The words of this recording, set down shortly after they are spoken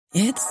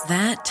It's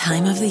that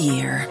time of the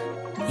year.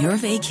 Your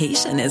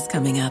vacation is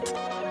coming up.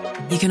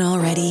 You can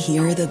already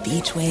hear the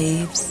beach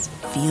waves,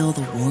 feel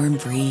the warm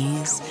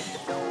breeze,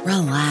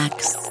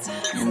 relax,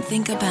 and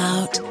think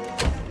about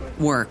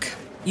work.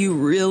 You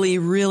really,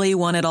 really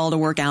want it all to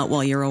work out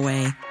while you're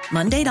away.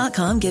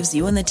 Monday.com gives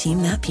you and the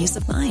team that peace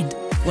of mind.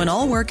 When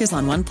all work is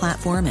on one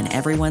platform and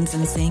everyone's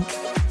in sync,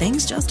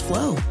 things just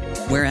flow.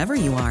 Wherever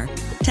you are,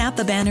 tap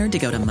the banner to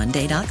go to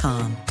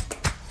Monday.com.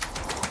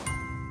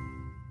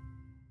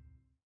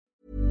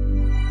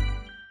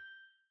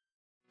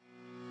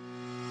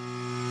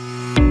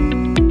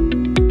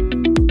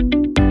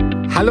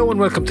 Hello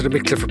and welcome to the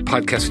Mick Clifford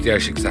podcast with the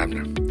Irish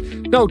Examiner.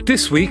 Now,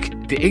 this week,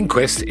 the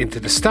inquest into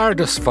the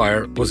Stardust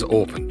fire was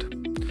opened.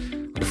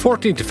 On the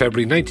 14th of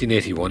February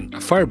 1981, a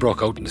fire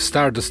broke out in the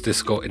Stardust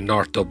Disco in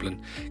North Dublin,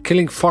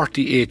 killing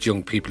 48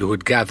 young people who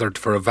had gathered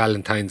for a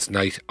Valentine's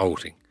night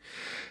outing.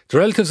 The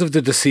relatives of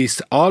the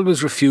deceased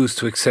always refused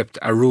to accept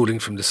a ruling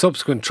from the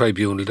subsequent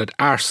tribunal that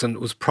arson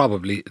was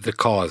probably the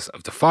cause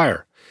of the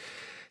fire.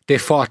 They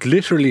fought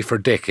literally for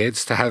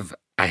decades to have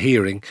a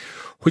hearing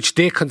which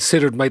they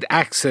considered might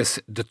access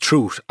the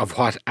truth of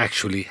what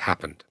actually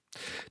happened.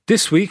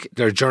 This week,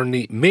 their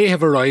journey may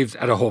have arrived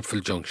at a hopeful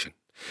junction.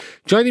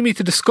 Joining me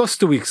to discuss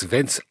the week's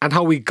events and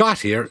how we got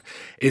here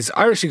is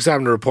Irish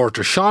Examiner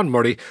reporter Sean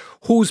Murray,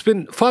 who's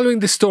been following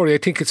this story, I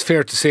think it's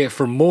fair to say,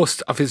 for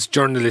most of his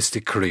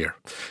journalistic career.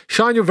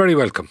 Sean, you're very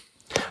welcome.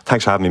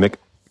 Thanks for having me, Mick.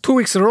 2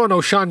 weeks in a row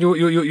now, Sean.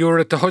 You were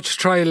at the Hutch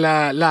trial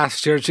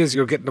last year. Jeez,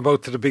 you're getting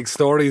about to the big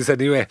stories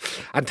anyway.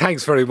 And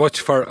thanks very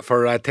much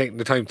for taking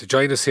the time to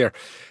join us here.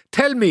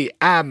 Tell me,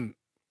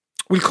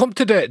 we'll come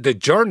to the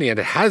journey, and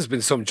it has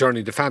been some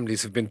journey the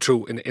families have been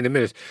through in a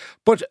minute.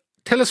 But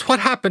tell us what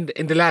happened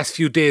in the last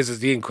few days as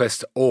the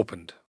inquest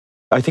opened.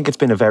 I think it's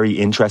been a very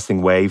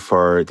interesting way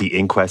for the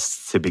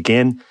inquests to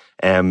begin.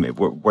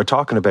 We're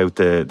talking about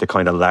the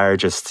kind of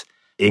largest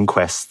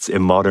inquests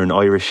in modern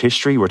Irish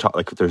history. We're talking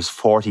like there's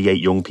 48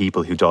 young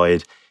people who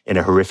died in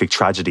a horrific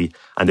tragedy,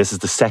 and this is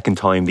the second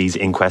time these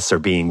inquests are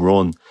being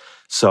run.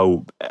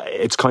 So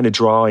it's kind of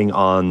drawing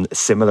on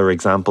similar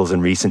examples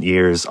in recent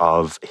years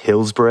of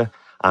Hillsborough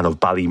and of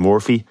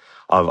Ballymurphy,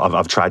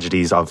 of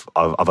tragedies of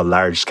a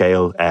large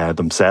scale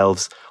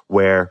themselves,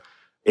 where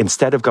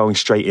instead of going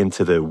straight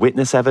into the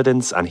witness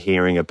evidence and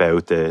hearing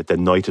about the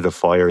night of the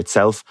fire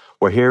itself,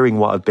 we're hearing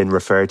what have been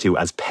referred to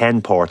as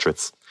pen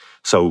portraits.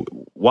 So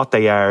what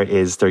they are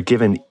is they're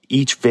giving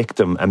each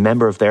victim, a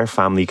member of their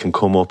family can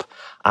come up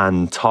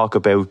and talk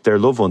about their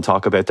loved one,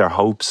 talk about their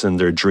hopes and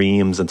their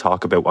dreams, and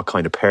talk about what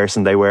kind of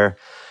person they were.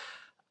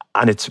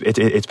 And it's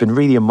been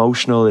really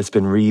emotional. It's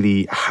been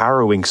really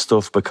harrowing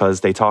stuff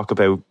because they talk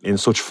about in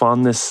such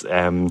fondness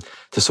to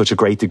such a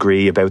great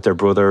degree about their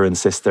brother and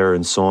sister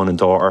and son and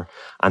daughter,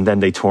 and then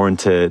they turn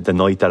to the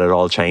night that it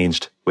all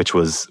changed, which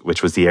was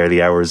the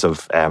early hours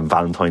of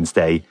Valentine's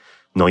Day,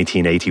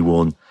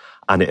 1981.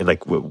 And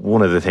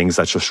one of the things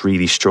that just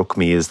really struck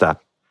me is that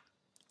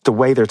the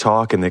way they're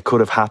talking, it could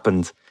have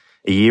happened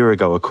a year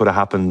ago, it could have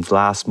happened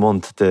last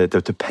month.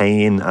 The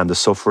pain and the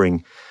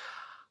suffering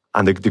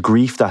and the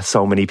grief that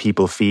so many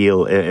people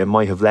feel, it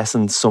might have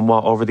lessened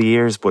somewhat over the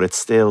years, but it's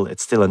still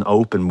an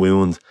open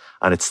wound,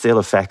 and it still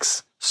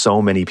affects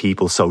so many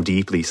people so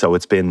deeply. So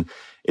it's been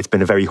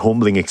a very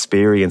humbling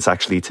experience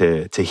actually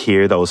to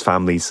hear those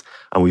families,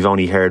 and we've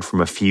only heard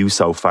from a few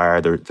so far.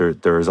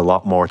 There's a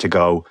lot more to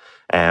go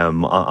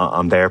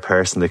on their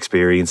personal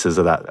experiences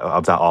of that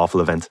awful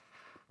event.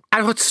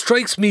 And what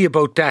strikes me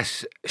about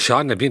that,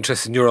 Sean, I'd be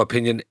interested in your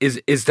opinion,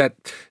 is that,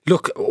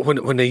 look,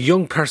 when a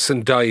young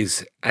person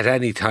dies at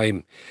any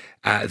time,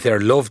 their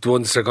loved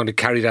ones are going to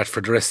carry that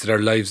for the rest of their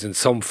lives in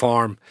some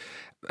form.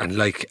 And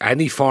like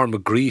any form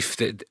of grief,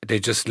 they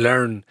just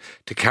learn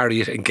to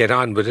carry it and get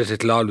on with it.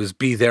 It'll always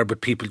be there,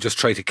 but people just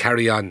try to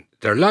carry on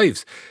their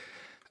lives.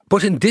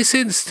 But in this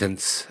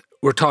instance,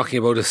 we're talking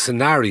about a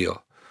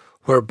scenario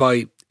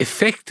whereby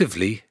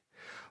effectively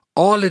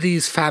all of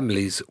these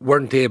families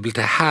weren't able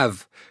to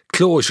have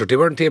closure. They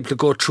weren't able to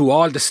go through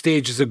all the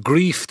stages of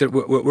grief that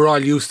we're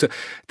all used to,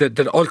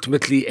 that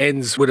ultimately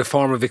ends with a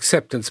form of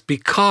acceptance,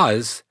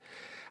 because,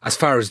 as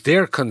far as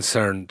they're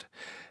concerned,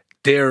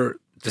 their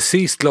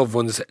deceased loved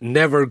ones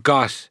never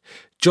got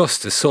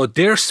justice. So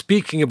they're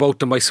speaking about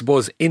them, I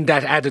suppose, in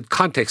that added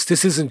context.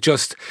 This isn't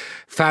just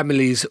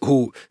families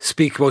who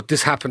speak about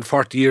this happened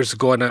 40 years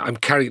ago and I'm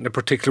carrying it in a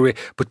particular way,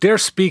 but they're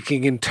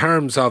speaking in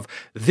terms of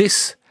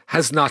this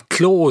has not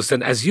closed.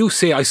 And as you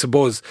say, I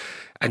suppose,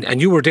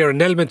 and you were there,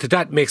 an element of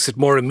that makes it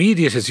more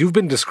immediate as you've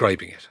been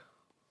describing it.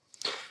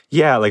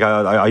 Yeah, like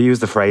I use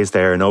the phrase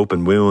there, an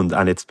open wound,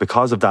 and it's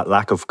because of that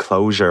lack of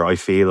closure. I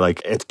feel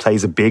like it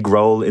plays a big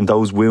role in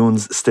those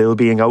wounds still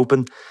being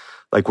open.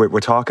 Like we're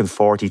talking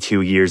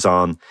 42 years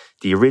on.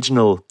 The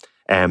original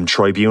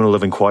tribunal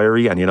of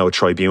inquiry, and a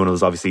tribunal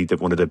is obviously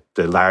one of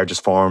the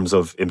largest forms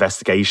of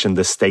investigation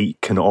the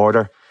state can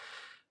order.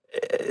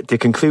 The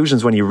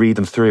conclusions, when you read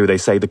them through, they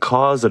say the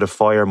cause of the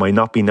fire might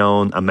not be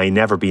known and may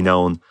never be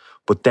known.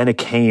 But then it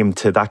came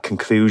to that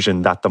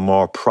conclusion that the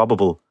more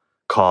probable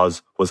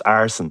cause was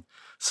arson.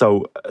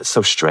 So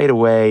straight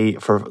away,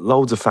 for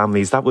loads of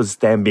families, that was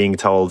them being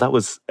told, that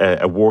was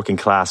a working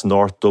class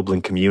North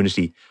Dublin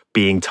community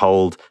being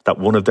told that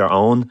one of their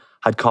own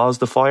had caused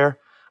the fire.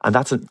 And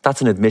that's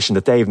an admission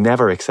that they've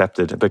never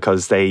accepted,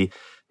 because they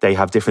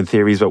have different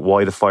theories about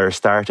why the fire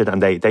started,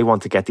 and they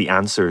want to get the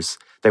answers.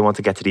 They want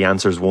to get to the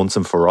answers once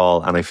and for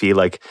all. And I feel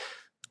like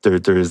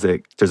there's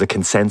a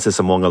consensus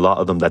among a lot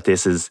of them that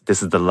this is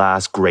the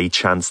last great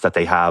chance that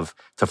they have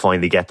to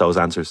finally get those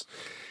answers.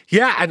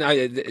 Yeah, and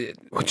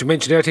what you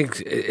mentioned there, I think,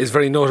 is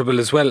very notable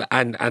as well.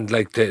 And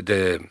like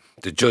the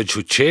judge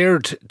who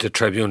chaired the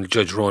tribunal,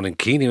 Judge Ronan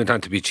Keane, went on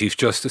to be Chief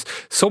Justice.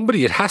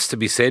 Somebody, it has to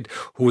be said,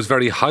 who was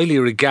very highly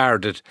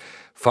regarded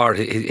for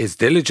his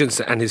diligence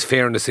and his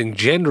fairness in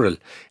general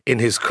in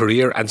his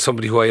career, and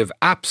somebody who I have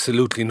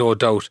absolutely no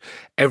doubt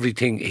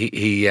everything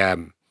he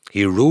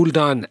ruled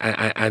on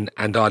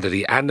and all that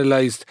he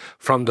analysed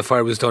from the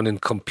fire was done in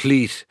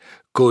complete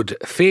good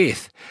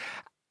faith.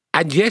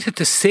 And yet at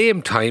the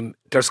same time,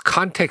 there's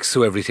context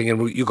to everything.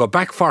 And you go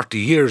back 40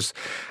 years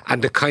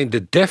and the kind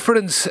of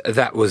deference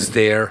that was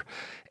there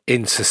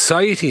in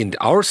society, in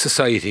our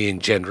society in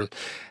general.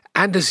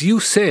 And as you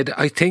said,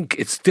 I think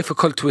it's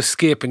difficult to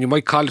escape, and you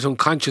might call it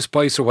unconscious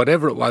bias or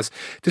whatever it was.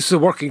 This is a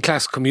working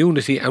class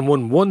community, and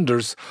one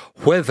wonders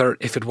whether,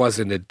 if it was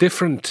in a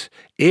different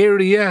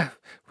area,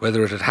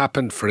 whether it had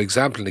happened, for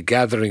example, in a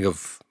gathering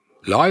of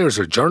lawyers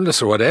or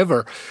journalists or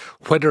whatever,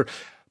 whether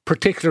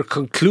particular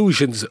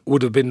conclusions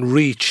would have been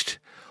reached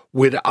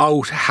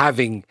without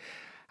having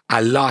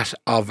a lot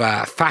of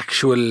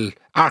factual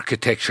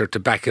architecture to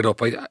back it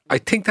up. I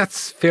think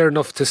that's fair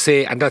enough to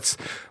say, and that's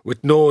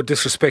with no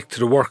disrespect to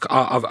the work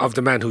of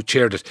the man who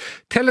chaired it.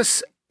 Tell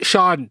us,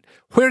 Sean,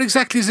 where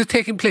exactly is it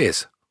taking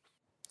place?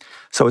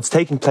 So it's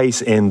taking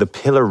place in the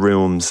pillar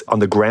rooms on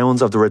the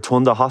grounds of the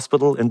Rotunda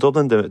Hospital in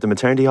Dublin, the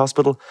maternity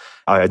hospital.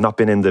 I had not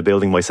been in the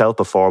building myself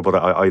before, but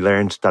I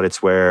learned that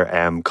it's where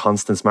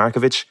Constance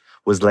Markievicz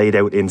was laid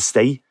out in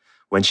state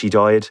when she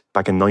died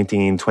back in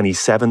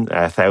 1927.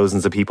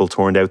 Thousands of people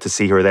turned out to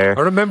see her there.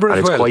 I remember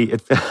it well.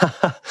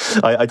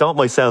 I don't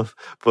myself,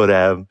 but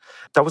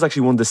that was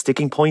actually one of the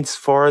sticking points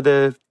for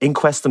the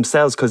inquest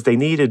themselves, because they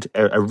needed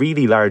a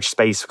really large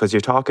space, because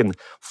you're talking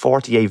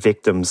 48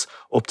 victims,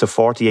 up to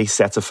 48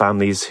 sets of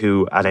families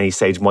who at any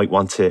stage might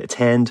want to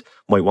attend,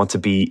 might want to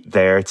be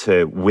there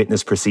to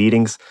witness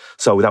proceedings.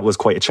 So that was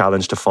quite a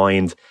challenge to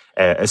find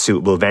a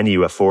suitable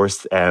venue at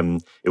first.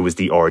 It was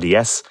the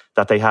RDS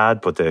that they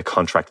had, but the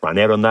contract ran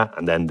out on that,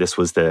 and then this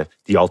was the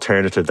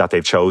alternative that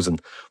they've chosen.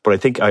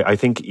 But I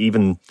think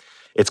even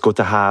it's good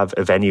to have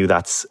a venue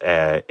that's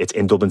it's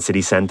in Dublin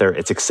city centre.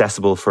 It's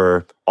accessible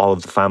for all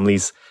of the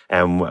families.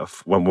 When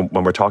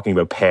we're talking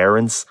about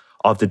parents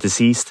of the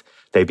deceased,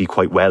 they'd be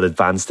quite well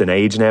advanced in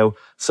age now.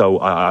 So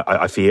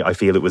I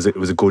feel it was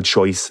a good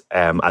choice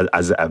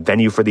as a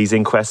venue for these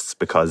inquests,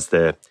 because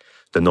the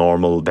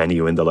normal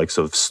venue in the likes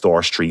of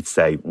Store Street,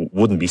 say,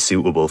 wouldn't be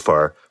suitable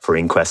for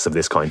inquests of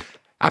this kind.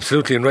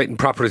 Absolutely, and right and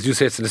proper, as you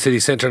say, it's in the city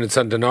centre and it's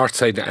on the north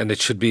side, and it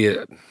should be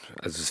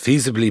as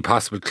feasibly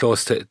possible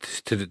close to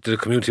the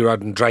community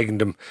rather than dragging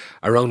them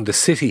around the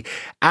city.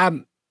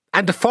 And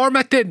the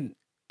format then,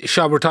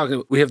 Sean,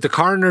 we have the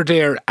coroner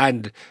there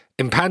and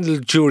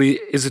impaneled jury.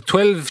 Is it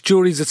 12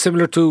 juries? It's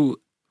similar to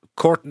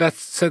court in that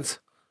sense?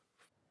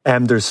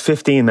 There's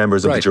 15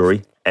 members of the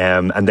jury.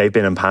 And they've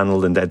been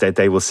impanelled, and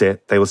they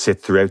will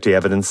sit throughout the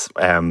evidence,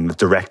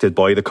 directed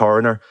by the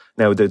coroner.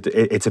 Now,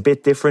 it's a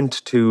bit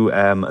different to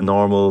a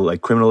normal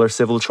criminal or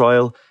civil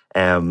trial.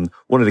 One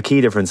of the key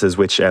differences,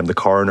 which the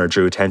coroner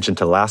drew attention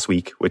to last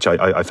week, which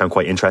I found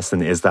quite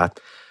interesting, is that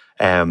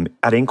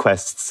at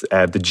inquests,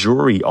 the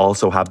jury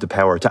also have the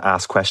power to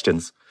ask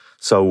questions.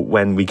 So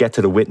when we get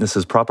to the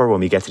witnesses proper, when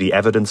we get to the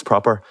evidence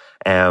proper,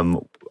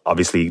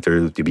 obviously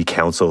there'll be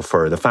counsel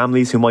for the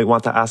families who might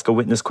want to ask a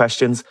witness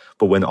questions.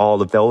 But when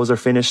all of those are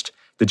finished,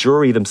 the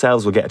jury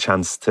themselves will get a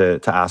chance to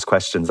ask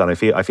questions. And I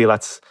feel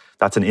that's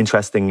an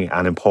interesting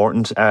and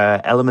important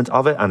element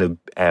of it. And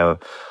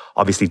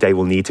obviously they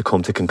will need to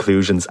come to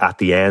conclusions at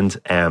the end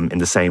in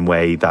the same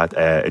way that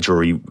a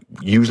jury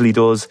usually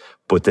does.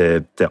 But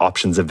the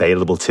options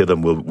available to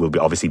them will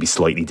obviously be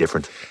slightly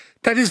different.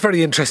 That is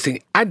very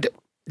interesting. And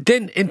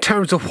then in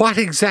terms of what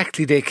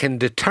exactly they can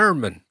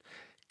determine,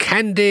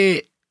 can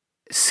they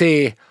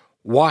say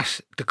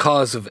what the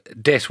cause of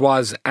death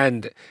was?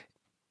 And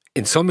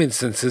in some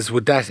instances,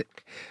 would that,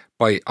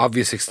 by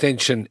obvious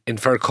extension,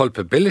 infer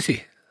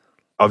culpability?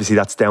 Obviously,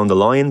 that's down the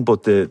line,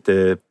 but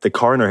the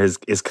coroner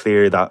is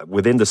clear that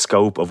within the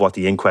scope of what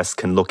the inquest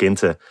can look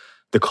into,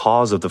 the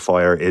cause of the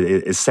fire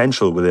is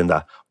central within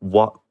that.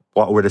 What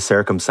were the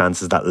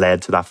circumstances that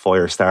led to that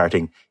fire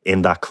starting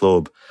in that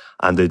club?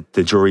 And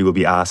the jury will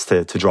be asked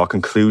to draw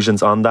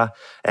conclusions on that.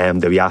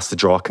 They'll be asked to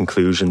draw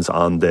conclusions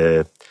on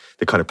the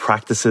kind of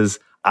practices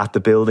at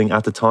the building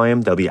at the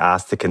time. They'll be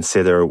asked to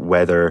consider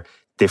whether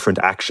different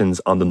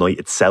actions on the night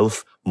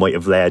itself might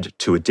have led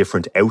to a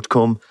different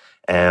outcome.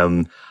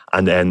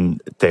 And then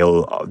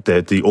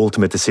the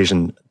ultimate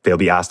decision they'll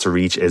be asked to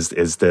reach is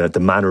the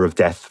manner of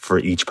death for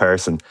each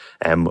person,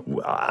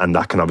 and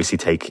that can obviously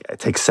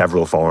take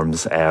several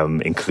forms,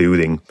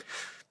 including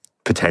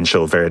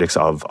potential verdicts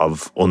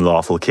of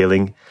unlawful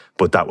killing.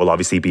 But that will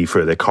obviously be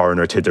for the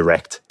coroner to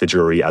direct the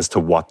jury as to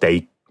what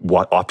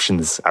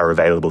options are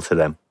available to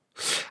them.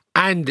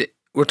 And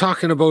we're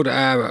talking about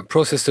a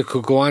process that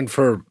could go on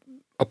for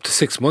up to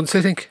 6 months,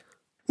 I think.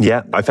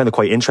 Yeah, I found it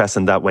quite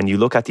interesting that when you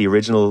look at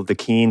the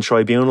Keane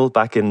Tribunal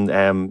back in,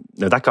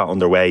 that got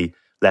underway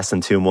less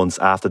than 2 months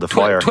after the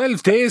fire.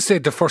 12 days,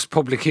 said the first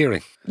public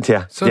hearing.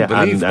 Yeah,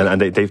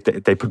 and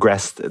they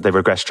progressed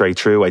straight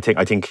through. I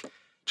think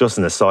just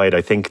an aside,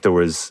 I think there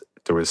was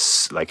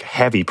like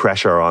heavy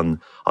pressure on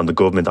the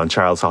government, on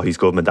Charles Haughey's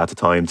government at the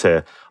time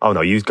to, oh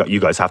no, you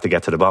guys have to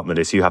get to the bottom of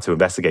this, you have to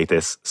investigate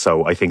this.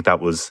 So I think that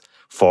was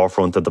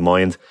forefront of the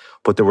mind.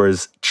 But there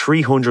was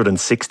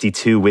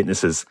 362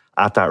 witnesses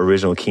at that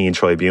original Keane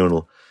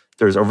Tribunal.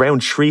 There's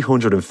around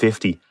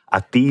 350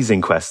 at these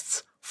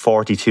inquests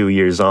 42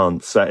 years on.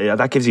 So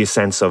that gives you a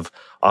sense of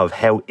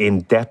how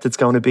in-depth it's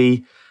going to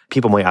be.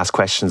 People might ask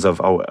questions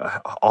of,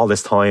 all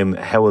this time,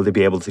 how will they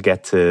be able to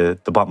get to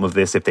the bottom of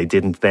this if they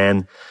didn't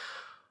then?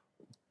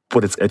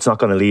 But it's not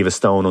going to leave a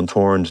stone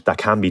unturned that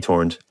can be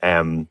turned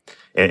in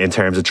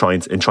terms of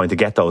trying to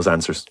get those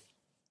answers.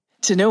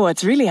 To know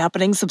what's really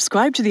happening,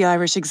 subscribe to the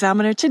Irish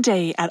Examiner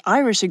today at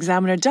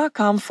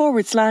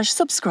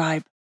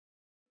irishexaminer.com/subscribe.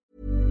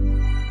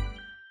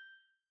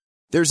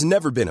 There's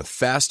never been a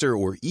faster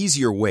or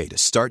easier way to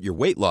start your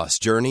weight loss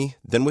journey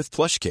than with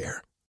PlushCare.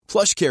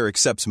 PlushCare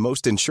accepts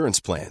most insurance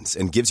plans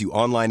and gives you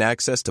online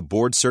access to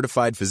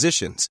board-certified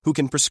physicians who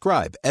can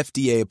prescribe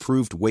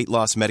FDA-approved weight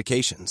loss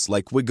medications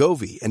like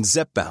Wegovy and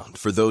Zepbound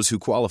for those who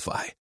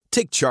qualify.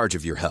 Take charge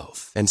of your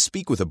health and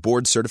speak with a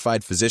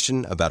board-certified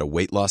physician about a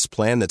weight loss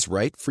plan that's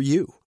right for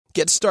you.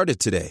 Get started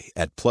today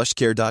at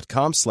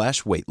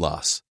plushcare.com/weight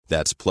loss.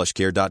 That's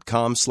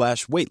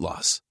plushcare.com/weight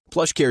loss.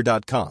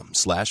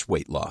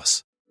 plushcare.com/weight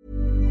loss.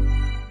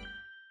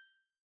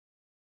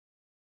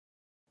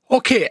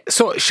 Okay,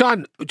 so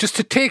Sean, just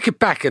to take it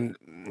back, and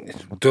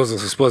those, I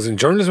suppose, in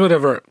journalism,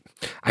 whatever,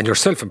 and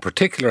yourself in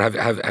particular,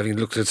 having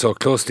looked at it so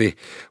closely,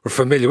 were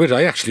familiar with it.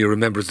 I actually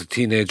remember as a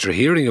teenager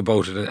hearing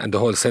about it and the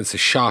whole sense of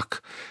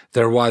shock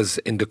there was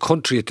in the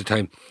country at the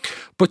time.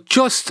 But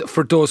just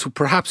for those who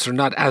perhaps are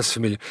not as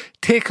familiar,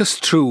 take us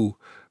through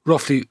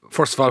roughly,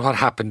 first of all, what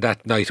happened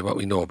that night and what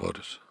we know about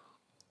it.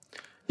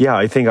 Yeah,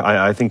 I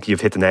think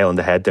you've hit the nail on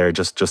the head there.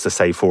 Just to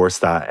say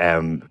first that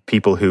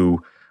people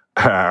who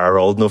are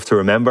old enough to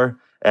remember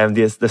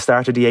the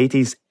start of the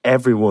 80s,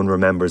 everyone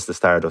remembers the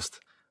Stardust.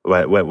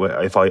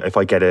 If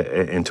I get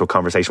into a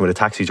conversation with a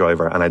taxi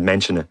driver and I'd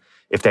mention it,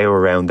 if they were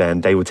around then,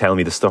 they would tell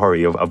me the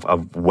story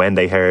of when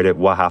they heard it,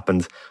 what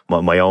happened.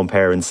 My own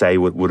parents say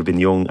would have been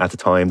young at the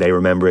time. They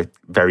remember it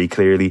very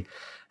clearly.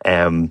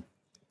 It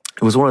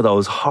was one of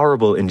those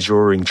horrible,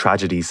 enduring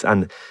tragedies.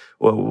 And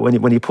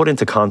when you put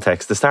into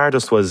context, the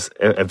Stardust was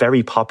a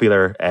very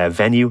popular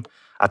venue.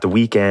 At the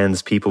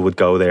weekends, people would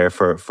go there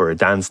for a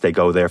dance. They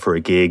go there for a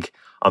gig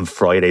on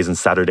Fridays and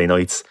Saturday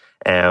nights.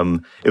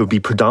 It would be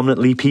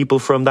predominantly people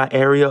from that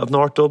area of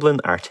North Dublin,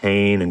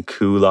 Artane and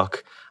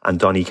Coolock and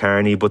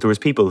Donnycarney, but there was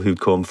people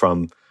who'd come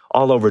from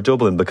all over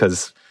Dublin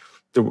because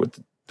there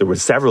were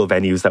several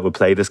venues that would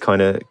play this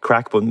kind of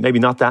crack, but maybe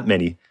not that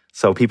many.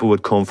 So people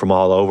would come from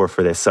all over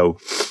for this. So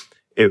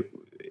it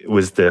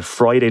was the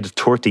Friday the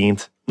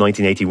 13th,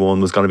 1981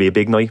 was going to be a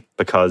big night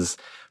because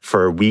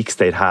for weeks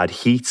they'd had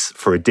heats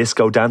for a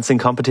disco dancing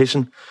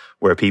competition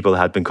where people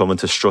had been coming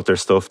to strut their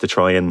stuff to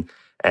try and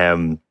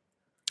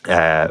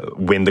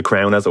win the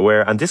crown, as it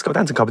were. And disco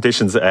dancing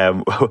competitions,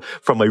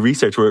 from my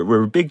research,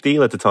 were a big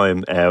deal at the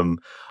time.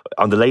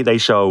 On the Late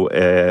Late Show,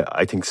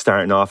 I think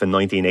starting off in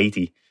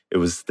 1980, it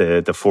was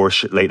the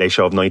first Late Late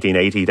Show of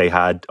 1980. They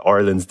had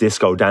Ireland's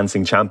disco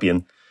dancing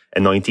champion,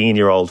 a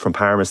 19-year-old from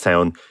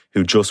Palmerstown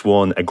who just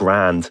won a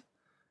grand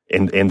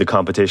in the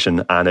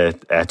competition, and a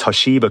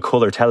Toshiba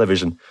colour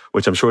television,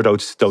 which I'm sure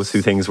those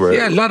two things were...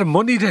 Yeah, a lot of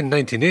money then,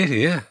 1980,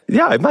 yeah.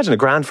 Yeah, I imagine a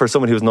grand for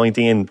someone who was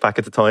 19 back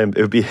at the time.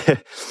 It would be,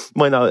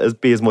 might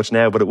not be as much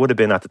now, but it would have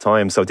been at the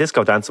time. So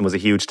disco dancing was a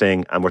huge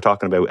thing, and we're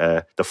talking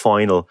about the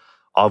final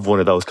of one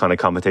of those kind of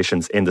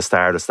competitions in the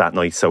Stardust that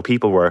night. So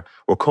people were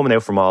coming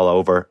out from all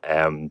over.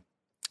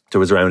 There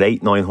was around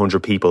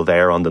 800-900 people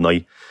there on the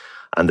night,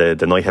 and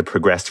the night had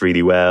progressed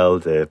really well.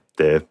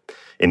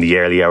 In the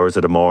early hours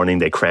of the morning,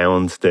 they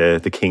crowned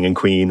the king and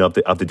queen of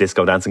the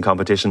disco dancing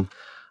competition.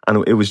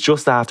 And it was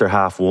just after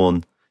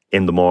 1:30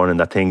 in the morning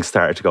that things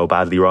started to go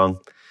badly wrong.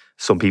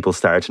 Some people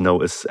started to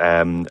notice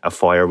a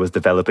fire was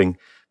developing.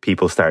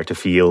 People started to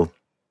feel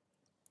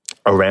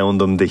around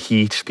them the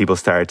heat. People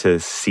started to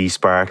see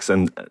sparks.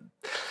 And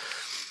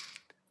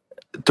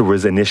there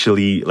was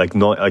initially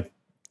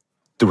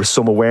there was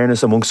some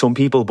awareness among some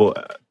people,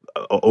 but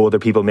other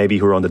people maybe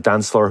who were on the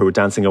dance floor who were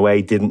dancing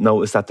away didn't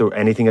notice that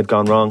anything had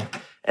gone wrong.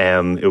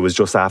 It was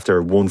just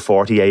after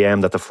 1:40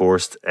 a.m. that the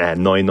first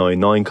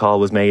 999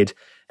 call was made.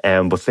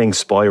 But things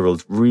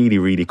spiraled really,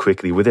 really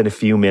quickly. Within a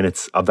few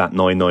minutes of that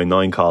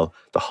 999 call,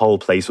 the whole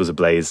place was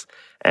ablaze.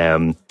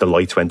 The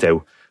lights went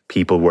out.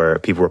 People were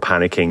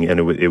panicking, and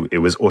it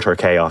was utter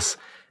chaos.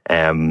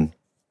 When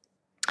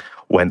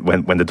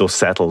the dust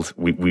settled,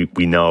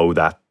 we know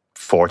that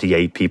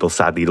 48 people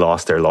sadly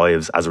lost their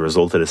lives as a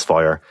result of this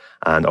fire,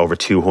 and over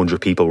 200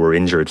 people were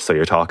injured. So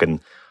you're talking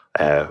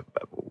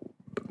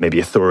maybe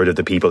a third of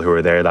the people who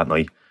were there that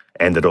night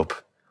ended up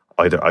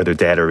either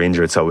dead or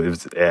injured. So it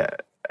was a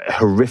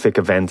horrific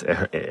event,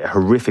 a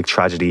horrific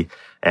tragedy.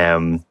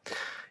 In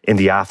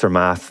the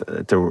aftermath,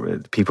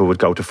 people would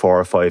go to 4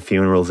 or 5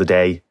 funerals a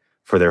day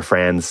for their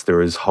friends. There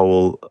was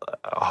whole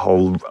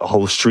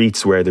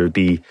streets where there'd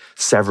be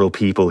several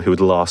people who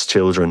had lost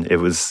children. It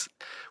was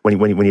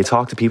when you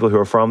talk to people who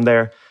are from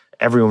there,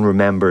 everyone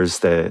remembers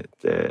the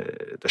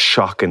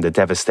shock and the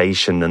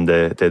devastation and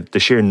the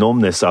sheer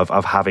numbness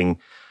of having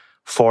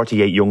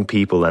 48 young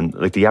people, and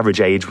like the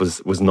average age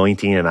was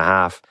 19 and a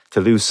half.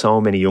 To lose so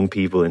many young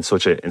people in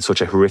such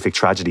a horrific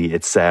tragedy,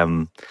 it's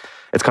kind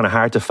of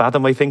hard to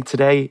fathom, I think,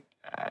 today,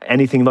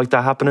 anything like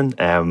that happening.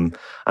 And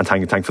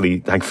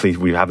thankfully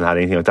we haven't had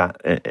anything like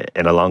that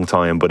in a long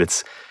time. But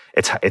it's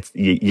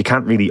you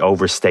can't really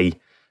overstate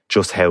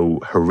just how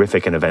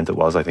horrific an event it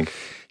was, I think.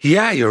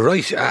 Yeah, you're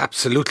right,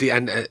 absolutely.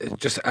 And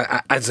just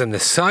as an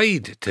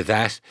aside to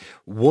that,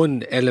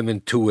 one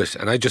element to it,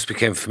 and I just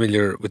became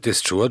familiar with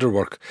this through other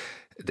work,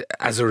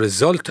 as a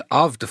result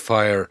of the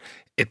fire,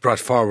 it brought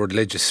forward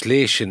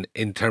legislation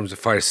in terms of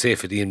fire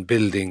safety in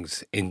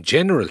buildings in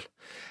general.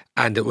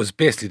 And it was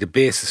basically the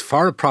basis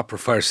for a proper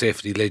fire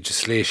safety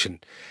legislation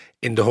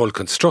in the whole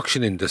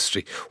construction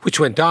industry,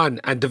 which went on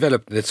and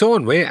developed in its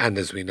own way, and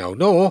as we now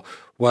know,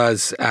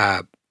 was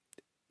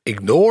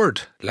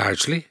ignored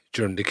largely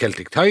during the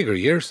Celtic Tiger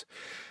years.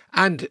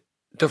 And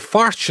the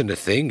fortunate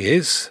thing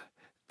is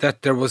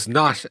that there was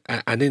not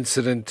an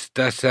incident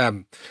that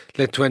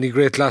led to any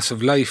great loss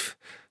of life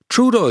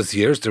through those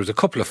years. There was a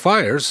couple of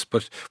fires,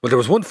 but there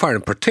was one fire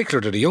in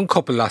particular that a young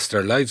couple lost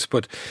their lives,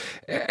 but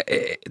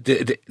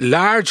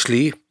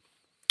largely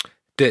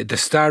the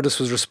Stardust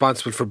was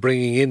responsible for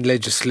bringing in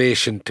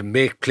legislation to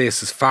make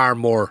places far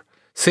more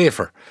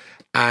safer.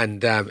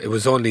 And it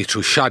was only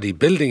through shoddy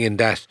building in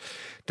that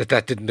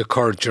didn't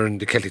occur during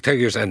the Celtic Tiger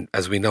years. And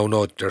as we now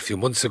know, a few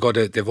months ago,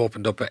 they've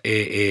opened up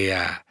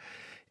a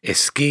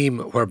scheme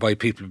whereby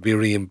people will be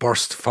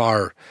reimbursed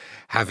for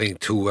having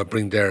to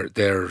bring their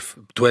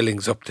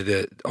dwellings up to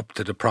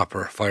the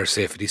proper fire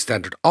safety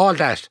standard. All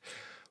that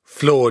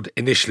flowed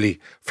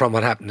initially from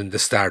what happened in the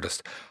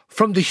Stardust.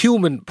 From the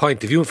human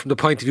point of view and from the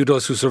point of view of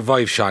those who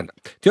survived, Sean,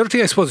 the other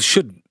thing I suppose I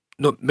should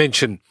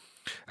mention,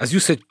 as you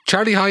said,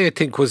 Charlie High, I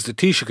think, was the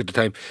Taoiseach at the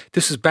time.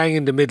 This was bang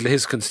in the middle of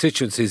his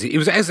constituencies. He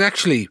was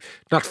actually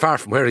not far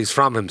from where he's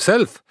from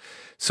himself.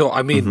 So,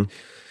 I mean,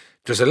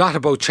 there's a lot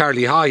about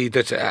Charlie High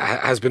that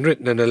has been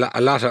written, and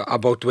a lot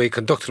about the way he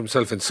conducted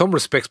himself in some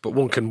respects, but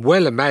one can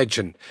well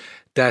imagine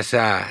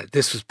that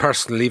this was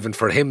personal even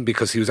for him,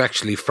 because he was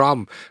actually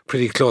from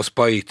pretty close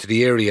by to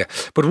the area.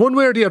 But one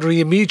way or the other,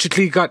 he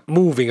immediately got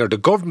moving, or the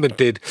government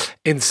did,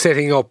 in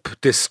setting up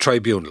this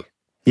tribunal.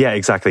 Yeah,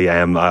 exactly.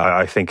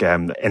 I think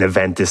an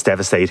event this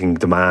devastating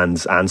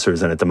demands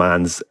answers, and it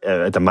demands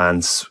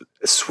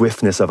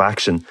swiftness of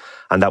action,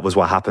 and that was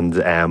what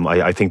happened.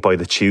 I think by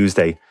the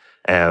Tuesday,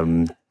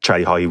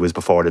 Charlie Haughey was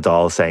before the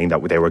Dáil saying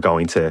that they were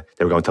going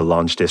to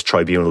launch this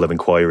tribunal of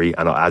inquiry,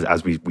 and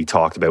as we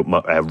talked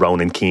about,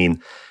 Ronan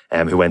Keane,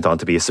 who went on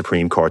to be a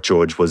Supreme Court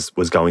judge, was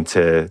going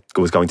to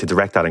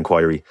direct that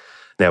inquiry.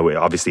 Now,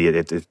 obviously,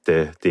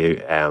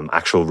 the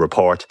actual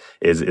report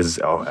is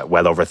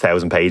well over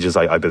 1,000 pages,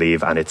 I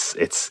believe, and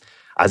it's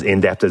as in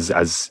depth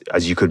as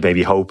you could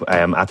maybe hope.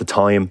 At the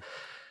time,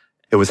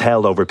 it was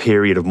held over a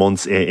period of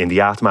months in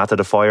the aftermath of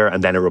the fire,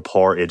 and then it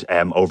reported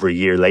over a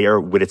year later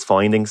with its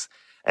findings.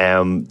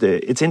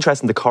 It's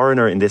interesting. The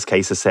coroner in this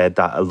case has said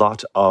that a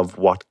lot of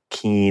what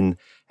Keane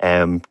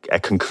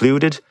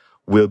concluded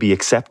will be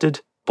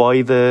accepted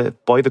by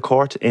the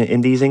court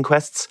in these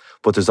inquests,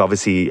 but there's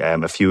obviously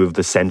a few of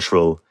the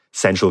central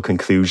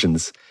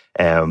conclusions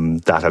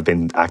that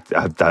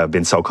have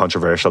been so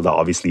controversial that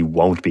obviously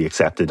won't be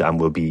accepted and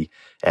will be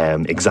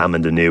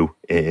examined anew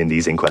in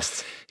these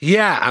inquests.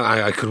 Yeah,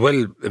 I could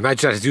well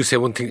imagine that. As you say,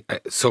 one thing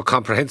so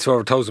comprehensive, over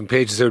 1,000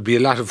 pages, there would be a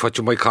lot of what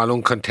you might call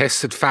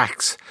uncontested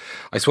facts.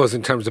 I suppose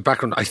in terms of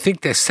background, I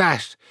think they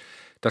sat,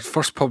 that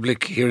first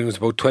public hearing was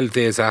about 12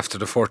 days after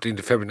the 14th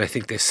of February, and I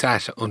think they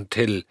sat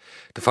until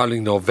the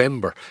following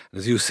November.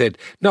 As you said,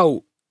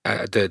 now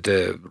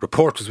the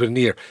report was within a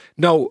year.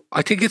 Now,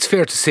 I think it's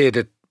fair to say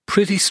that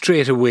pretty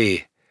straight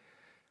away,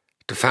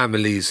 the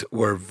families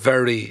were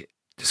very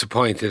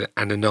disappointed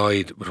and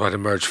annoyed with what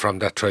emerged from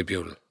that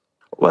tribunal.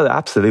 Well,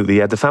 absolutely.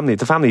 Yeah, the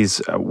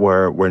families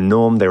were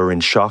numb. They were in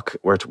shock.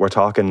 We're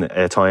talking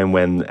a time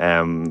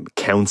when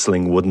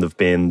counselling wouldn't have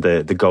been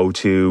the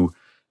go-to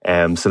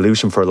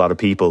solution for a lot of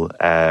people,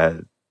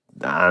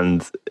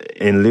 and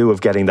in lieu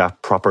of getting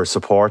that proper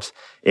support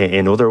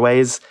in other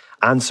ways,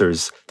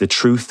 answers, the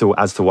truth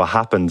as to what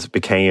happened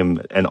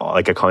became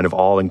a kind of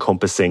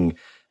all-encompassing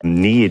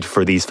need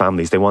for these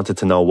families. They wanted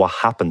to know what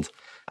happened.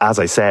 As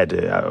I said,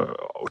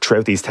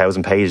 throughout these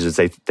 1,000 pages,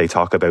 they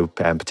talk about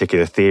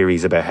particular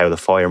theories about how the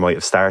fire might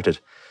have started.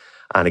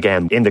 And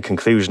again, in the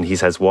conclusion, he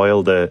says,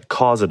 while the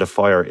cause of the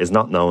fire is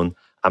not known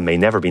and may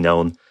never be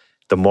known,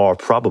 the more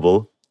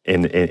probable,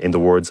 in the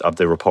words of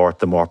the report,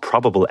 the more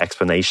probable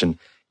explanation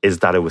is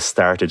that it was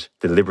started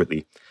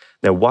deliberately.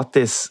 Now, what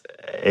this,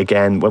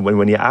 again,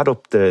 when you add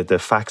up the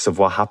facts of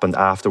what happened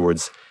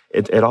afterwards,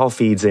 it all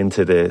feeds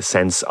into the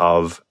sense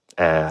of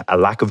a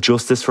lack of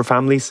justice for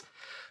families.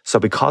 So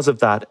because of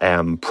that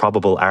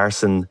probable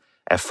arson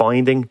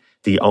finding,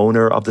 the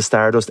owner of the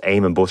Stardust,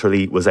 Eamon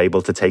Butterly, was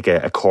able to take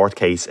a court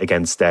case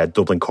against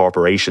Dublin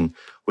Corporation,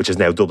 which is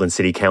now Dublin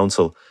City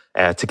Council,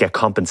 to get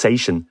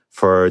compensation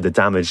for the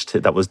damage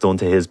that was done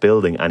to his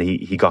building. And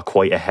he got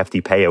quite a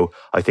hefty payout.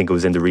 I think it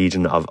was in the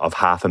region of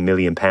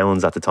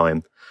 £500,000 at the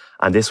time.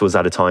 And this was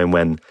at a time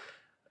when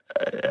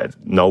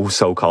no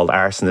so-called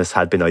arsonist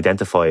had been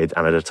identified,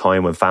 and at a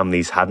time when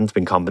families hadn't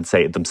been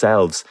compensated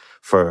themselves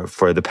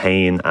for the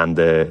pain and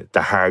the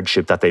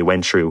hardship that they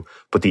went through.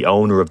 But the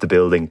owner of the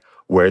building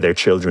where their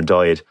children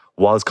died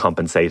was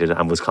compensated,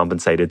 and was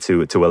compensated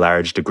to a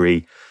large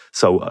degree.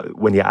 So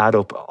when you add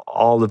up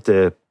all of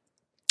the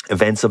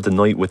events of the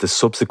night with the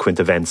subsequent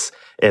events,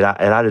 it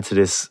added to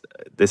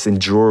this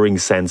enduring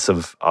sense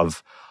of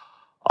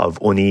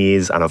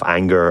unease and of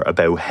anger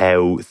about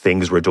how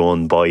things were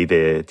done by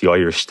the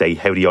Irish state,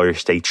 how the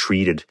Irish state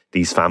treated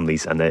these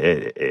families. And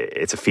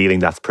it's a feeling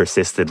that's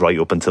persisted right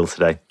up until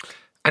today.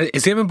 And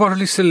is Eamon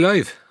Butterly still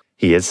alive?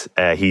 He is.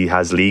 He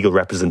has legal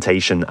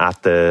representation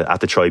at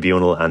the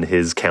tribunal, and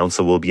his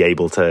counsel will be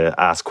able to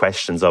ask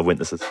questions of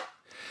witnesses.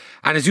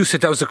 And as you said,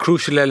 that was a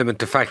crucial element,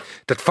 the fact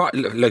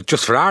that,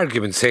 just for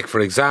argument's sake, for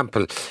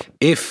example,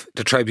 if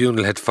the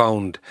tribunal had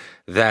found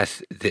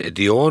that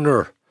the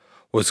owner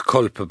was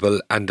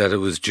culpable and that it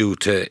was due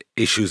to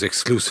issues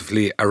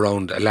exclusively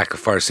around a lack of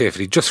fire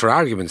safety, just for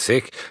argument's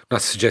sake,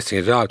 not suggesting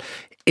it at all,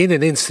 in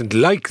an instant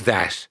like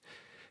that,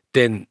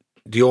 then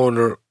the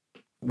owner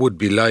would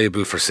be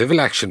liable for civil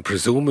action,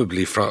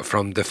 presumably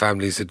from the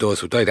families of those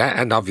who died,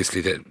 and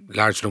obviously the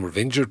large number of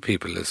injured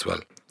people as well.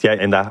 Yeah,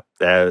 in that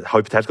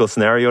hypothetical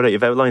scenario that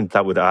you've outlined,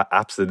 that would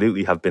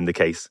absolutely have been the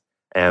case.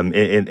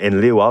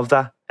 In lieu of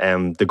that,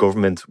 the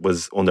government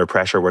was under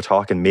pressure. We're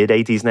talking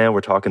mid-80s now,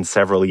 we're talking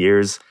several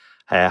years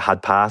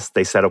had passed.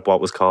 They set up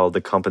what was called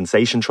the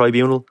Compensation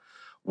Tribunal,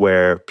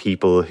 where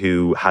people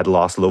who had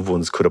lost loved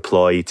ones could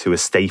apply to a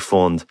state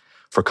fund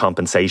for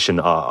compensation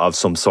of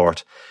some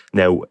sort.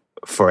 Now,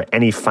 for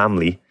any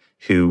family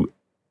who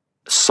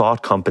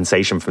sought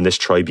compensation from this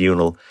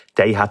tribunal,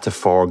 they had to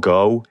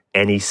forego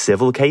any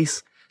civil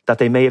case that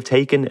they may have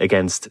taken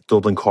against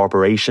Dublin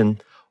Corporation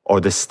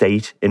or the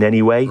state in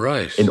any way,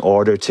 right, in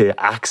order to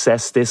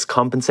access this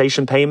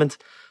compensation payment.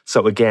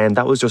 So again,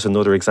 that was just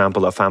another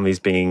example of families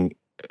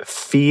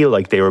feel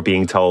like they were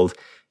being told,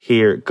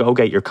 here, go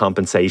get your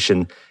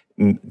compensation,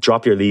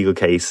 drop your legal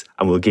case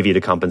and we'll give you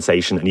the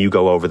compensation, and you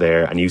go over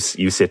there and you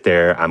sit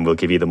there and we'll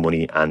give you the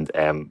money, and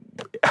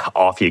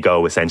off you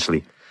go,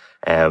 essentially.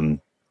 That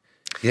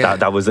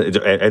was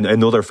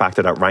another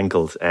factor that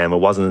rankled. It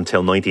wasn't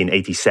until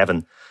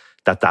 1987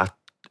 that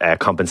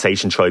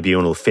compensation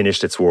tribunal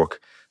finished its work.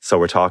 So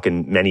we're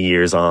talking many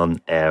years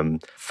on.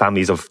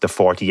 Families of the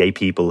 48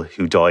 people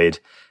who died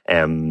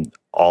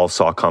all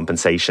sought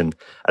compensation,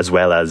 as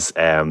well as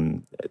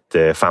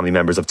the family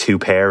members of 2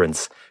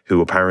 parents who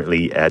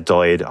apparently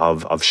died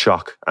of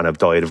shock and have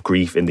died of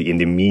grief in the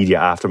immediate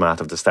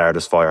aftermath of the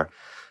Stardust fire,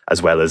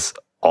 as well as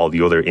all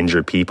the other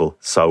injured people.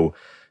 So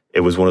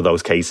it was one of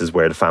those cases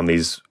where the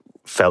families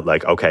felt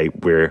like, okay,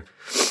 we're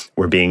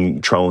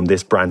being thrown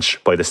this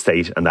branch by the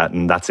state,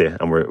 and that's it,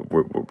 and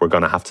we're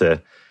going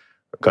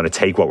to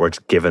take what we're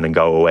given and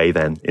go away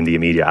then in the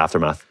immediate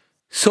aftermath.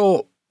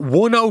 So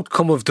one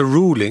outcome of the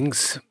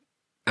rulings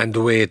and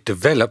the way it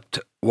developed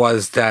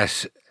was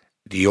that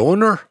the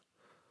owner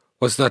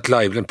was not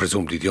liable, and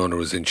presumably the owner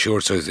was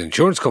insured, so his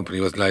insurance company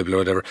was liable or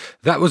whatever.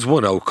 That was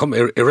one outcome,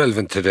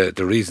 irrelevant to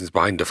the reasons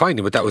behind the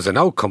finding, but that was an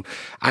outcome.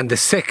 And the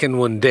second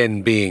one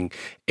then being,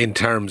 in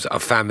terms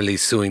of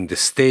families suing the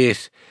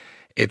state,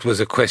 it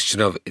was a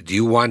question of, do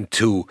you want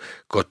to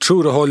go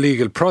through the whole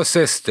legal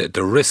process,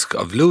 the risk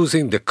of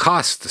losing, the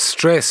cost, the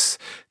stress,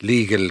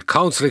 legal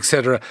counsel,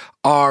 etc.,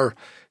 or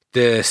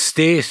the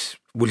state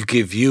will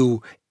give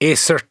you a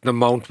certain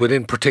amount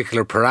within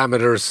particular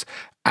parameters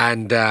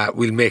and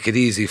we'll make it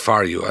easy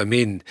for you. I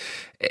mean,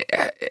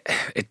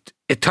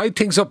 it tied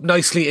things up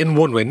nicely in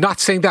one way. Not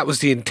saying that was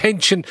the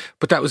intention,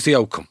 but that was the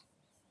outcome.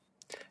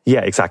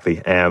 Yeah,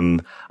 exactly.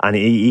 And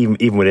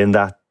even within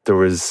that, there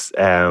was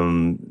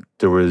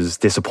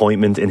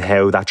disappointment in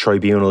how that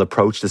tribunal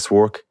approached this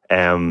work.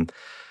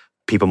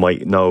 People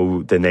might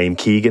know the name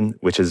Keegan,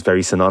 which is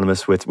very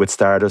synonymous with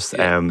Stardust.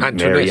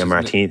 Mary and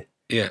Martina.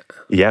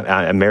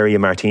 Mary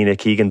and Martina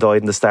Keegan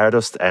died in the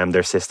Stardust.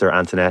 Their sister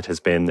Antoinette has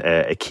been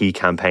a key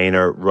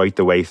campaigner right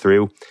the way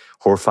through.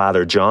 Her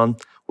father John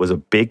was a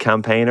big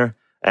campaigner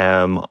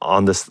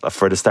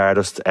for the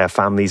Stardust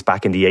families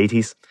back in the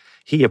 80s.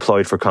 He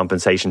applied for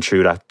compensation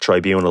through that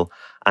tribunal,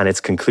 And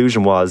its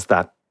conclusion was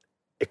that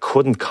it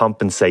couldn't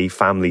compensate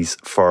families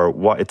for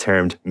what it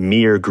termed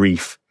mere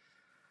grief,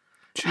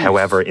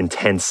 however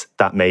intense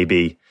that may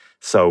be.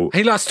 So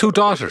he lost 2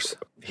 daughters.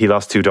 He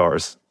lost 2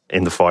 daughters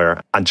in the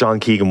fire. And John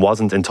Keegan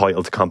wasn't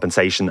entitled to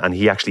compensation, and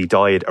he actually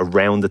died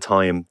around the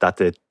time that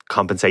the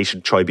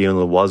compensation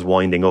tribunal was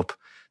winding up.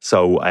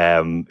 So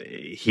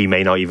he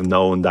may not even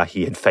known that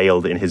he had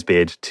failed in his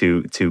bid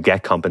to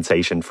get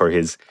compensation for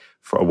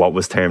what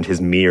was termed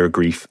his mere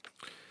grief.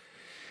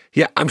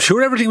 Yeah, I'm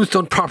sure everything was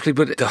done properly,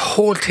 but the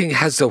whole thing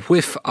has a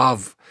whiff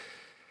of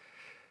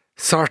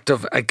sort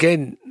of,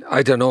 again,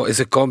 I don't know, is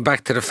it going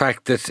back to the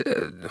fact that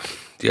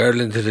the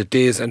Ireland of the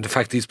days and the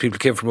fact these people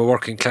came from a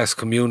working class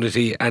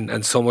community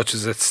and so much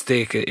is at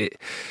stake.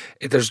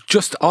 There's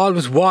just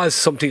always was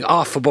something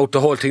off about the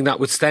whole thing,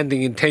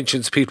 notwithstanding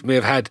intentions people may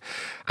have had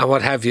and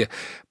what have you.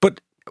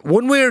 But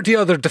one way or the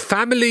other, the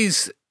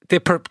families, they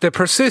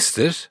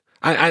persisted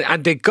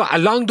and they got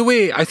along the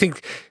way. I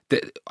think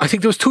there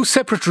was 2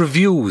 separate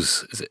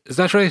reviews. Is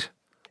that right?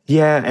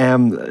 Yeah.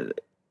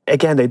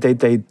 Again,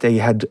 they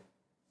had,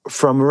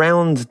 from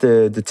around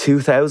the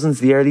 2000s,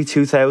 the early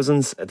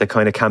 2000s, the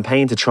kind of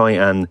campaign to try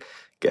and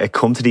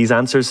come to these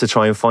answers, to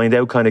try and find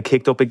out, kind of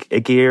kicked up a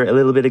gear a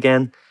little bit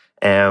again.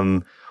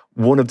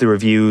 One of the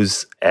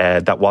reviews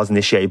that was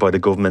initiated by the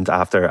government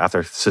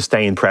after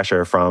sustained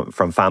pressure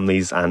from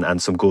families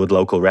and some good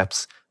local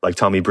reps like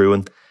Tommy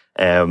Bruin,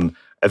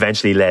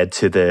 eventually led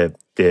to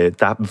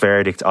that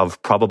verdict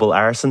of probable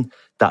arson.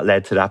 That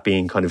led to that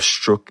being kind of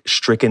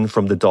stricken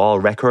from the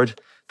Dáil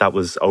record. That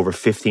was over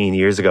 15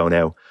 years ago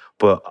now.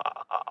 But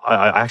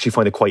I actually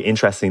find it quite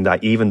interesting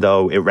that even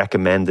though it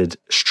recommended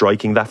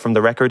striking that from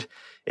the record,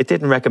 it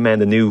didn't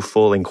recommend a new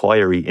full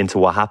inquiry into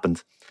what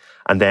happened.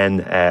 And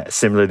then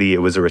similarly, it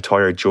was a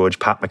retired judge,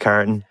 Pat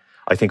McCartan,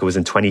 I think it was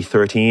in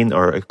 2013,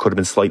 or it could have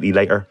been slightly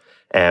later.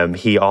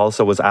 He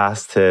also was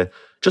asked to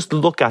just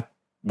look at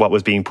what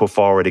was being put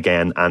forward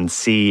again and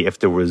see if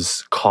there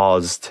was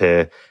cause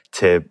to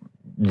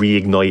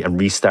reignite and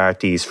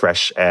restart these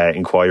fresh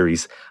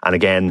inquiries. And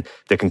again,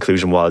 the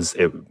conclusion was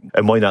it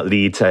might not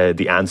lead to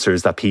the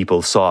answers that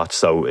people sought,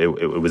 so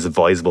it was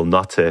advisable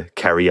not to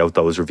carry out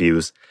those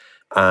reviews.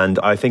 And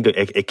I think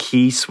a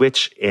key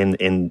switch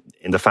in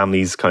the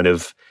family's kind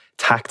of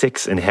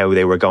tactics and how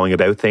they were going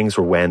about things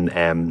were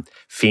when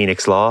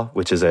Phoenix Law,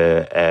 which is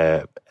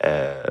a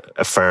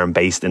firm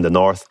based in the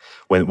north,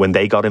 when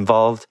they got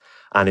involved.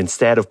 And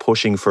instead of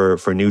pushing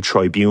for new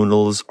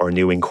tribunals or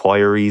new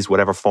inquiries,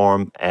 whatever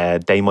form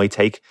they might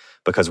take,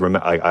 because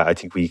I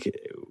think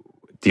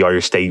the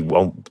Irish state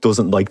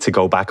doesn't like to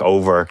go back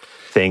over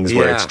things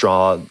where it's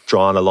drawn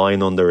a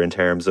line under in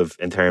terms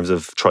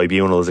of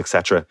tribunals,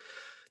 etc.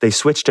 They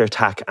switched their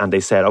tack and they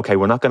said, okay,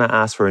 we're not going to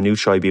ask for a new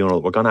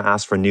tribunal. We're going to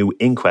ask for new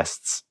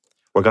inquests.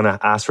 We're going to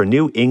ask for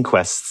new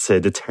inquests to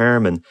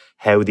determine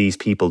how these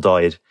people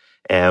died.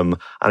 And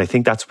I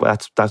think that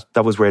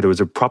was where there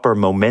was a proper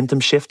momentum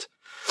shift.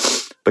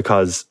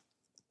 Because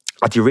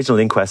at the original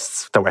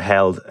inquests that were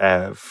held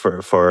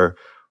for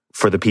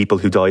the people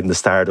who died in the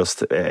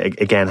Stardust,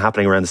 again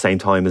happening around the same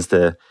time as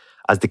the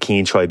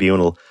Keane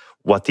Tribunal,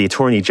 what the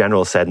Attorney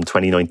General said in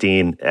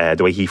 2019, the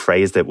way he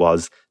phrased it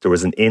was there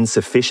was an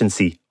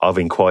insufficiency of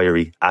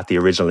inquiry at the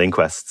original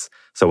inquests.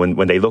 So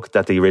when they looked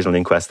at the original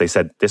inquest, they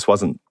said this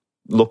wasn't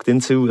looked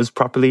into as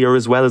properly or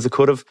as well as it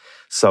could have.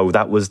 So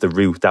that was the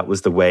route, that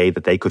was the way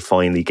that they could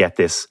finally get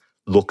this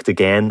looked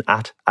again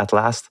at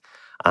last.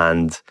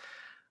 And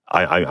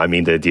I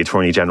mean, the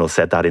Attorney General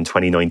said that in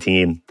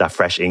 2019, that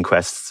fresh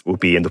inquests would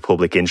be in the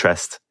public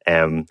interest.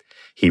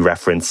 He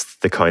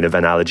referenced the kind of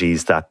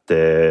analogies that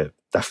the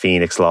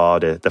Phoenix Law,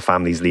 the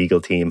family's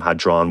legal team, had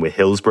drawn with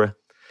Hillsborough,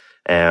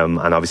 and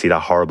obviously that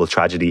horrible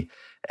tragedy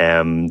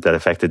that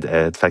affected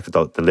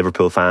the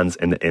Liverpool fans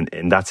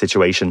in that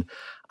situation,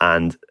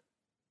 and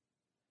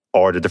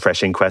ordered the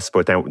fresh inquest.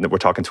 But then we're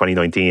talking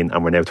 2019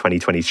 and we're now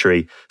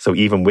 2023. So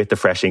even with the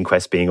fresh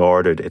inquest being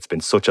ordered, it's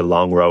been such a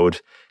long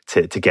road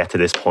to get to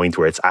this point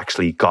where it's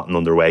actually gotten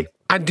underway.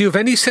 And do you have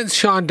any sense,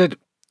 Sean, that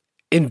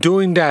in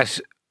doing that,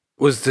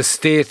 was the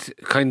state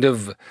kind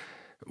of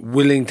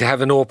willing to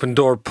have an open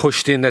door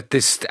pushed in at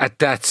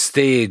that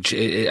stage?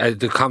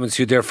 The comments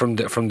you there from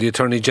the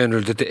Attorney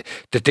General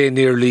that they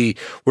nearly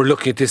were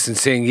looking at this and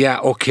saying, yeah,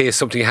 okay,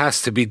 something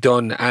has to be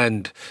done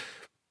and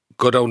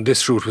go down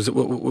this route.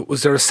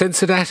 Was there a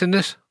sense of that in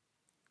it?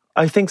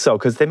 I think so,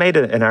 because they made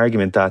an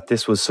argument that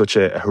this was such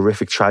a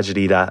horrific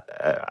tragedy that,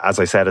 as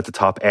I said at the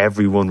top,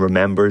 everyone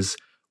remembers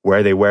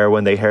where they were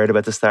when they heard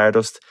about the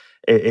Stardust.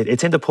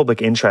 It's in the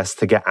public interest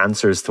to get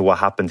answers to what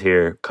happened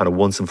here kind of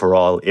once and for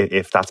all,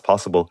 if that's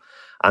possible.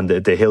 And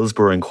the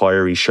Hillsborough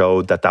inquiry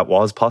showed that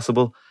was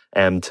possible,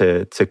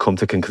 to come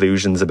to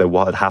conclusions about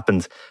what had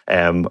happened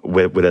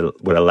with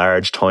a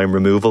large time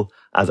removal,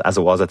 as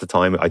it was at the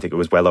time. I think it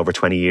was well over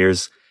 20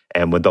 years.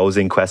 And when those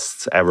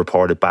inquests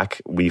reported back,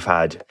 we've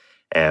had...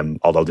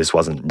 although this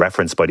wasn't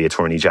referenced by the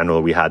Attorney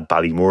General, we had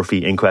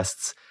Ballymurphy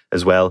inquests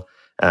as well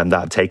that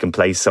have taken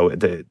place. So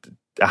it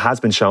has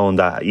been shown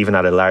that even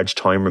at a large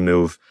time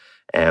remove,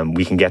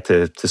 we can get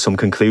to some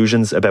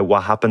conclusions about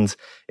what happened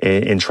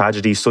in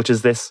tragedies such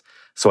as this.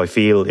 So I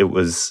feel it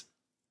was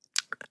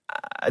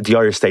the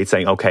Irish state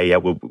saying, okay, yeah,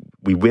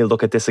 we will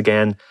look at this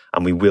again,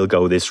 and we will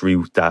go this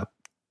route that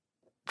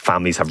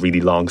families have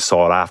really long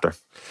sought after.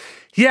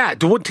 Yeah,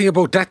 the one thing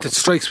about that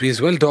strikes me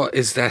as well, though,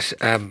 is that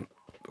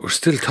we're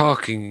still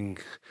talking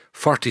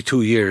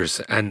 42 years,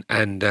 and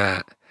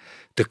the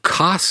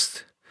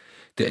cost.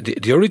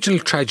 The original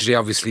tragedy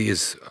obviously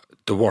is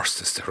the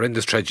worst. It's the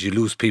horrendous tragedy.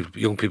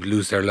 Young people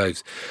lose their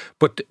lives.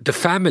 But the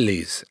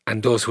families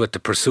and those who had to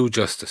pursue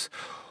justice,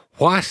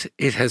 what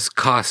it has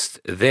cost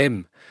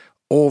them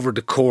over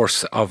the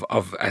course of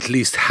at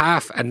least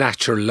half a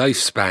natural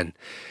lifespan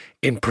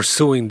in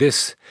pursuing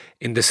this,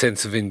 in the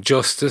sense of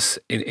injustice,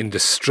 in the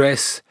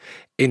stress,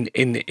 in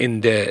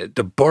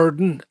the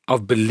burden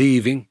of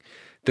believing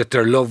that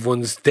their loved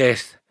one's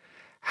death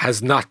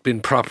has not been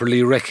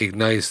properly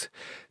recognised.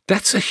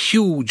 That's a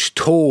huge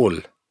toll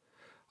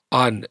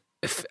on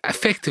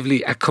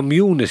effectively a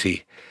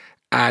community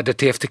that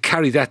they have to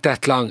carry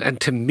that long. And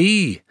to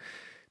me,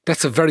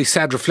 that's a very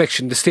sad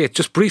reflection of the state.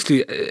 Just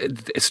briefly,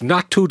 it's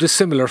not too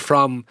dissimilar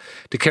from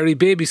the Kerry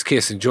Babies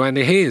case in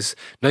Joanna Hayes.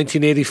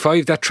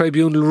 1985, that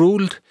tribunal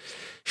ruled.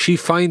 She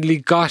finally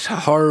got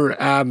her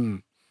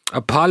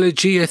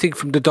apology, I think,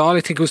 from the Dáil.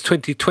 I think it was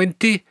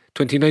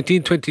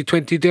 2019,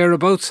 2020,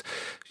 thereabouts.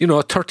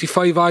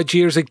 35 odd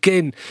years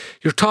again.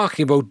 You're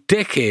talking about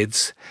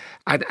decades.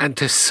 And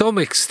to some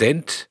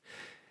extent,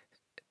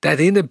 that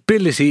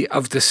inability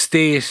of the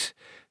state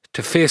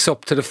to face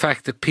up to the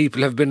fact that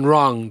people have been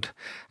wronged,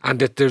 and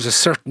that there's a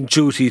certain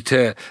duty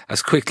to,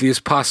 as quickly as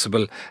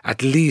possible,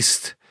 at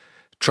least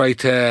try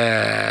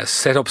to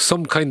set up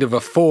some kind of a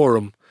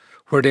forum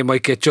where they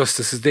might get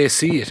justice as they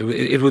see it.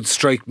 It would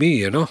strike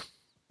me,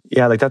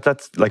 Yeah, like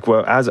that's like,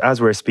 well, as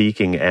we're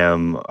speaking,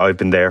 I've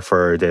been there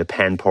for the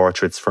pen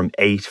portraits from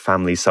 8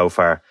 families so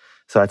far.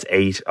 So that's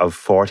 8 of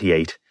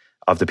 48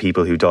 of the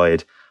people who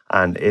died.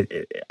 And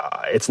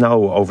it's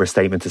no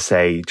overstatement to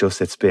say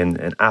just it's been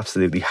an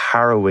absolutely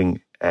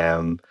harrowing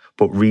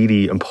but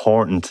really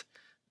important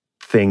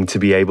thing to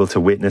be able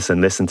to witness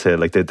and listen to.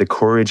 Like the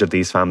courage of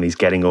these families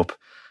getting up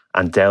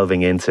and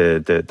delving into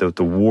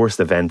the worst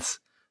events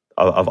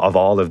of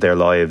all of their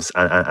lives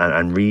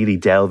and really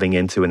delving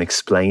into and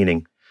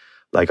explaining.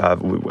 Like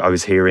I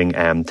was hearing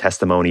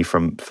testimony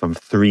from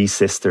 3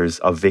 sisters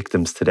of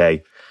victims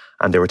today,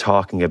 and they were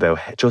talking about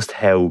just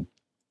how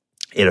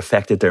it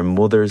affected their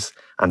mothers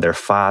and their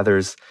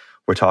fathers.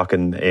 We're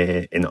talking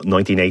in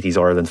 1980s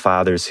Ireland,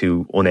 fathers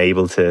who,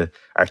 unable to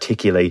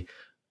articulate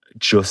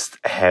just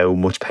how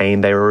much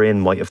pain they were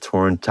in, might have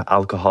turned to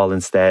alcohol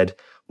instead.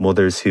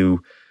 Mothers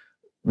who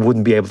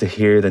wouldn't be able to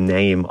hear the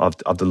name of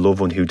the loved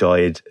one who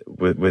died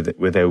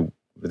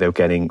without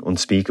getting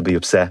unspeakably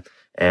upset.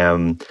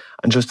 And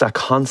just that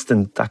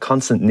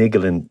constant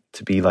niggling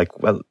to be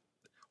like, well,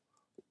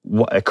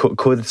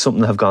 could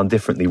something have gone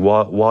differently?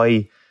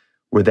 Why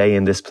were they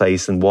in this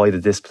place, and why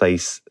did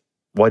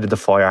the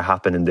fire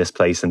happen in this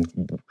place,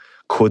 and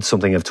could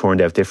something have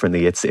turned out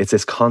differently? It's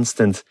this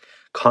constant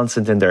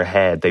in their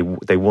head.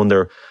 They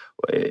wonder,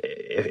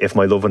 if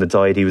my loved one had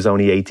died, he was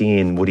only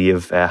 18, would he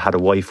have had a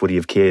wife? Would he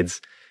have kids?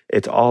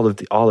 It's all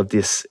of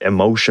this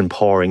emotion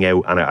pouring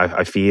out, and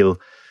I feel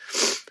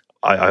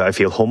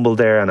humbled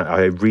there, and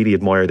I really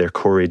admire their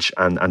courage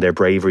and their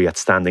bravery at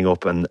standing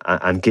up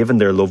and giving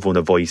their loved one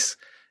a voice.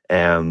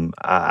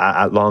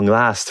 At long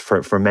last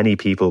for many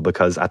people,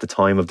 because at the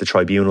time of the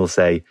tribunal,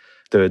 say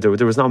there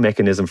was no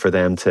mechanism for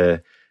them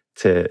to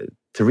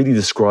really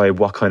describe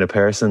what kind of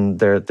person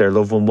their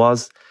loved one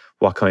was,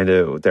 what kind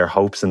of their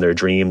hopes and their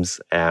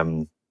dreams.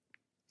 And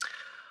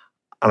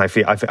I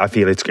feel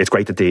it's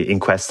great that the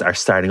inquests are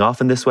starting off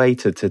in this way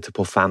to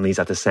put families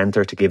at the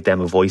centre, to give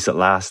them a voice at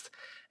last.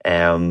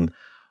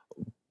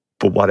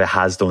 But what it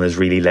has done is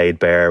really laid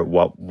bare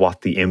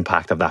what the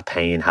impact of that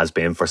pain has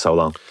been for so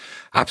long.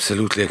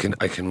 Absolutely,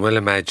 I can well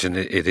imagine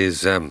it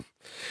is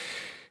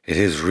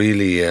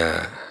really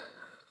a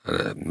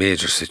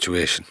major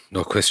situation,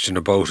 no question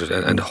about it,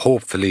 and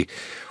hopefully,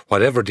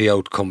 whatever the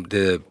outcome,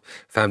 the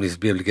families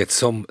will be able to get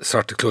some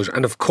sort of closure.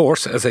 And of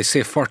course, as I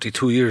say,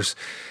 42 years,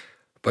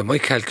 by my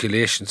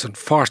calculations,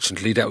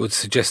 unfortunately, that would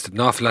suggest that an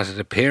awful lot of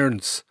the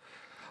parents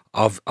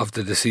of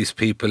the deceased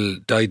people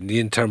died in the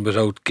interim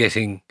without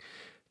getting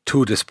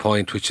to this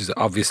point, which is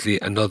obviously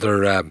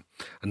another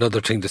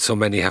thing that so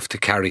many have to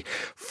carry.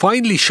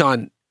 Finally,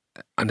 Sean,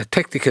 on a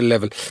technical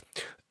level,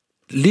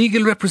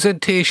 legal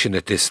representation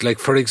at this, like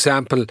for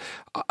example,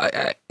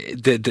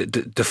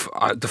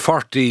 the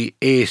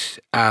 48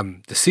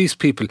 deceased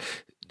people,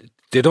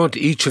 they don't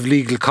each have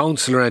legal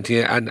counsel or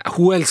anything, and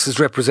who else is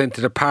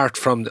represented apart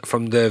from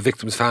the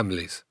victims'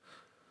 families?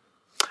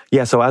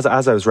 Yeah, so as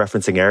I was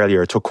referencing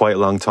earlier, it took quite a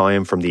long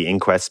time from the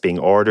inquest being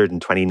ordered in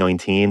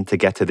 2019 to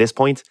get to this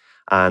point.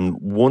 And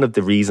one of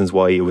the reasons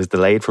why it was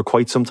delayed for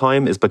quite some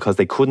time is because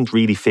they couldn't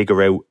really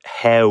figure out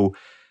how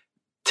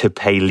to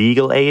pay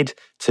legal aid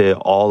to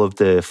all of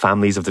the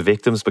families of the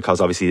victims,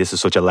 because obviously this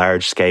is such a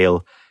large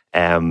scale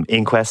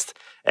inquest.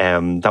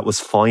 That was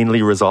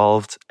finally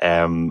resolved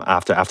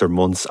after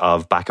months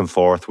of back and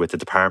forth with the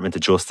Department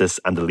of Justice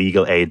and the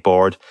Legal Aid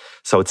Board.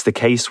 So it's the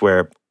case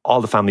where all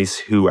the families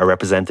who are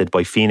represented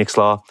by Phoenix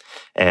Law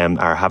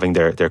are having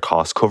their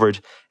costs covered.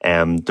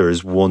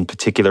 There's one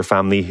particular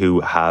family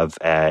who have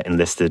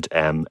enlisted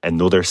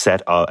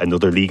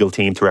another legal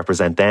team to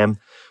represent them.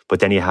 But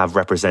then you have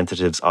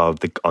representatives of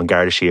the An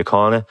Garda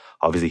Síochána,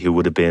 obviously, who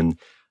would have been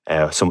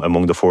some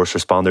among the first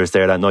responders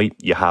there that night.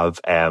 You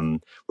have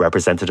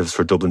representatives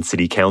for Dublin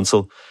City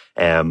Council.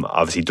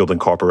 Obviously, Dublin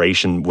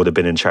Corporation would have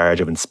been in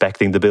charge of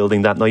inspecting the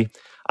building that night.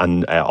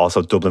 And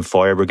also Dublin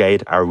Fire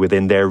Brigade are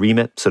within their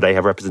remit, so they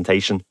have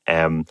representation.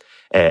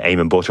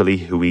 Eamon Butterly,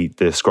 who we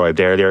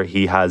described earlier,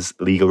 he has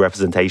legal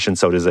representation.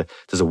 So there's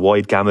a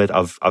wide gamut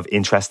of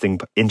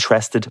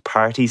interested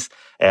parties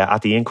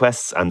at the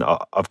inquests, and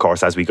of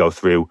course, as we go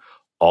through,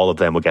 all of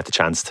them will get the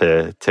chance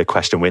to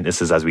question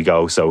witnesses as we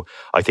go. So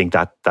I think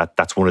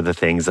that's one of the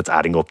things that's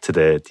adding up to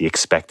the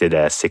expected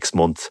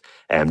 6-month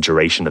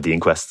duration of the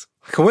inquests.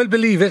 I can well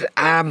believe it,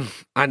 and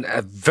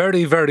a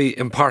very, very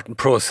important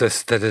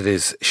process that it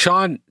is.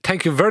 Sean,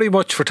 thank you very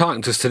much for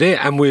talking to us today,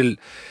 and we'll,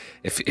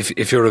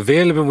 if you're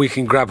available, we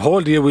can grab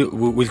hold of you.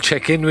 We'll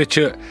check in with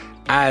you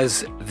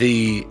as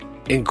the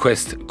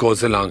inquest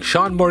goes along.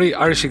 Sean Murray,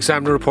 Irish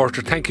Examiner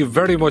reporter, thank you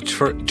very much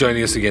for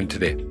joining us again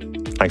today.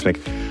 Thanks,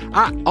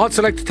 Mick.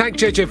 Also like to thank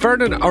JJ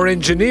Vernon, our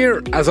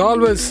engineer, as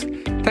always.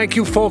 Thank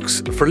you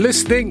folks for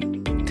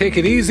listening. Take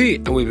it easy,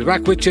 and we'll be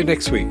back with you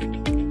next week.